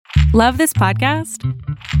Love this podcast?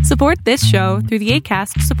 Support this show through the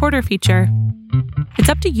Acast supporter feature. It's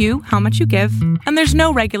up to you how much you give, and there's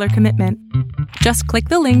no regular commitment. Just click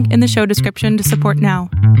the link in the show description to support now.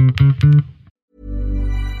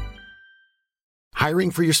 Hiring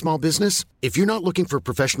for your small business? If you're not looking for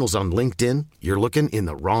professionals on LinkedIn, you're looking in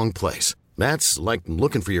the wrong place. That's like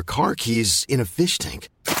looking for your car keys in a fish tank.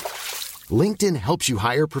 LinkedIn helps you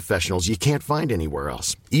hire professionals you can't find anywhere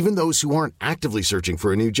else, even those who aren't actively searching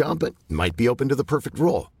for a new job but might be open to the perfect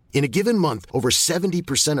role. In a given month, over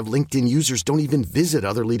 70% of LinkedIn users don't even visit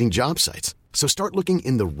other leading job sites. So start looking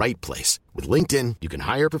in the right place. With LinkedIn, you can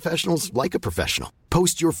hire professionals like a professional.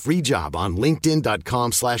 Post your free job on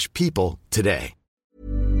linkedin.com/people today.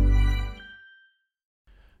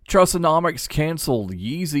 Trussonomics canceled.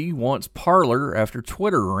 Yeezy wants Parler after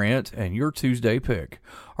Twitter rant, and your Tuesday pick.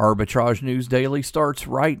 Arbitrage News Daily starts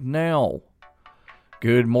right now.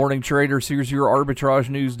 Good morning, traders. Here's your Arbitrage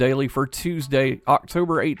News Daily for Tuesday,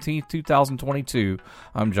 October 18th, 2022.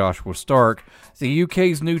 I'm Joshua Stark. The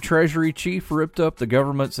UK's new Treasury chief ripped up the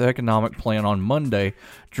government's economic plan on Monday,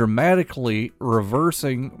 dramatically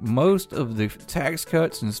reversing most of the tax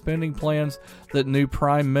cuts and spending plans that new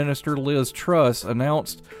Prime Minister Liz Truss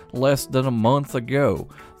announced less than a month ago.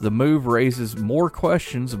 The move raises more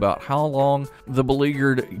questions about how long the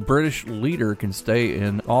beleaguered British leader can stay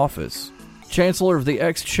in office. Chancellor of the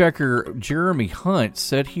Exchequer Jeremy Hunt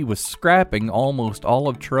said he was scrapping almost all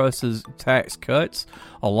of Truss's tax cuts,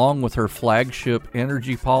 along with her flagship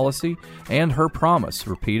energy policy and her promise,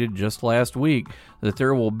 repeated just last week, that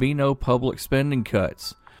there will be no public spending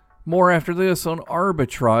cuts. More after this on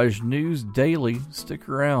Arbitrage News Daily. Stick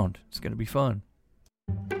around. It's going to be fun.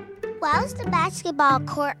 Why was the basketball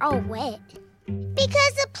court all wet?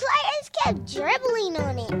 Because the players kept dribbling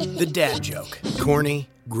on it. The dad joke. Corny,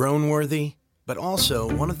 groan-worthy, but also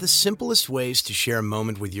one of the simplest ways to share a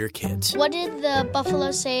moment with your kids. What did the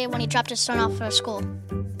buffalo say when he dropped his son off for school?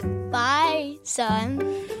 Bye, son.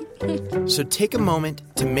 So take a moment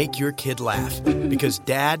to make your kid laugh, because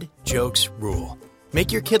dad jokes rule.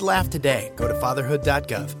 Make your kid laugh today. Go to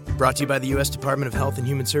fatherhood.gov. Brought to you by the U.S. Department of Health and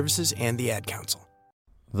Human Services and the Ad Council.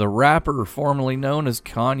 The rapper formerly known as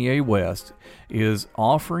Kanye West is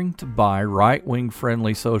offering to buy right-wing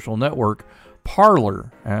friendly social network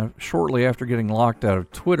Parler shortly after getting locked out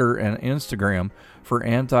of Twitter and Instagram for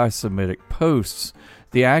anti-Semitic posts.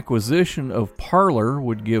 The acquisition of Parler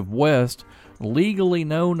would give West, legally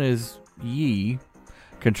known as Ye,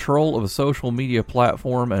 control of a social media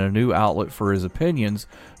platform and a new outlet for his opinions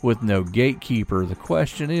with no gatekeeper. The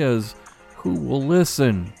question is, who will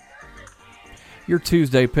listen? Your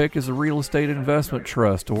Tuesday pick is a real estate investment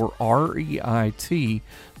trust, or REIT,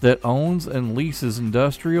 that owns and leases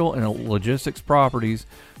industrial and logistics properties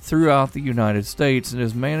throughout the United States and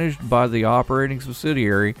is managed by the operating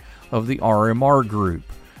subsidiary of the RMR Group,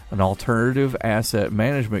 an alternative asset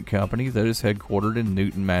management company that is headquartered in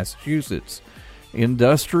Newton, Massachusetts.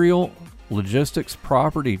 Industrial Logistics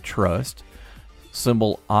Property Trust,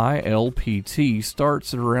 symbol ILPT,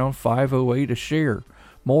 starts at around $5.08 a share.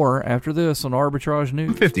 More after this on Arbitrage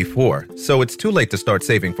News. 54, so it's too late to start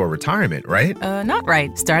saving for retirement, right? Not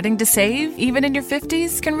right. Starting to save, even in your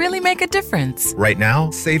 50s, can really make a difference. Right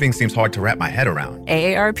now, saving seems hard to wrap my head around.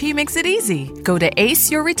 AARP makes it easy. Go to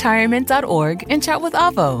aceyourretirement.org and chat with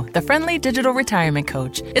Avo, the friendly digital retirement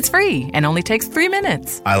coach. It's free and only takes 3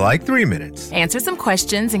 minutes. I like 3 minutes. Answer some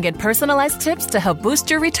questions and get personalized tips to help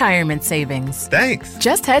boost your retirement savings. Thanks.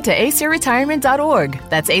 Just head to aceyourretirement.org.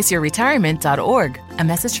 That's aceyourretirement.org.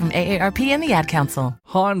 A message from AARP and the Ad Council.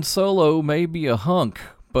 Han Solo may be a hunk,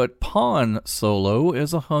 but Pawn Solo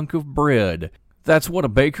is a hunk of bread. That's what a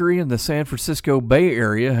bakery in the San Francisco Bay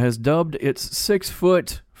Area has dubbed its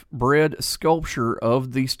 6-foot bread sculpture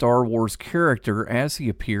of the Star Wars character as he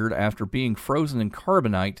appeared after being frozen in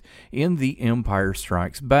carbonite in The Empire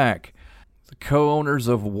Strikes Back. The co-owners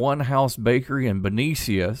of One House Bakery in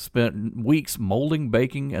Benicia spent weeks molding,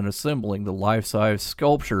 baking, and assembling the life-size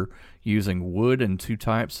sculpture using wood and 2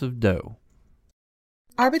 types of dough.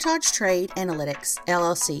 Arbitrage Trade Analytics,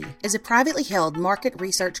 LLC, is a privately held market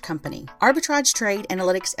research company. Arbitrage Trade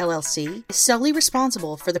Analytics, LLC, is solely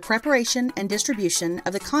responsible for the preparation and distribution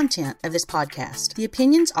of the content of this podcast. The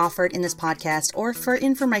opinions offered in this podcast are for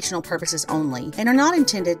informational purposes only and are not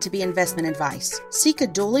intended to be investment advice. Seek a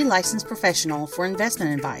duly licensed professional for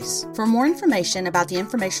investment advice. For more information about the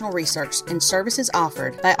informational research and services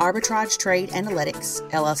offered by Arbitrage Trade Analytics,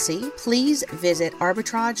 LLC, please visit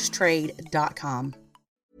arbitragetrade.com.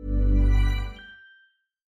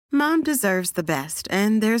 Mom deserves the best,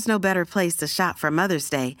 and there's no better place to shop for Mother's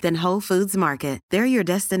Day than Whole Foods Market. They're your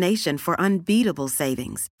destination for unbeatable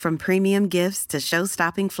savings, from premium gifts to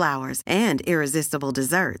show-stopping flowers and irresistible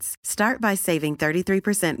desserts. Start by saving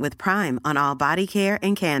 33% with Prime on all body care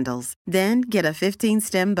and candles. Then get a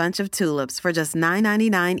 15-stem bunch of tulips for just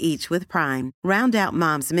 $9.99 each with Prime. Round out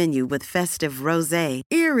Mom's menu with festive rosé,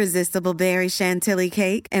 irresistible berry chantilly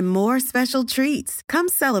cake, and more special treats. Come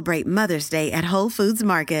celebrate Mother's Day at Whole Foods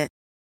Market.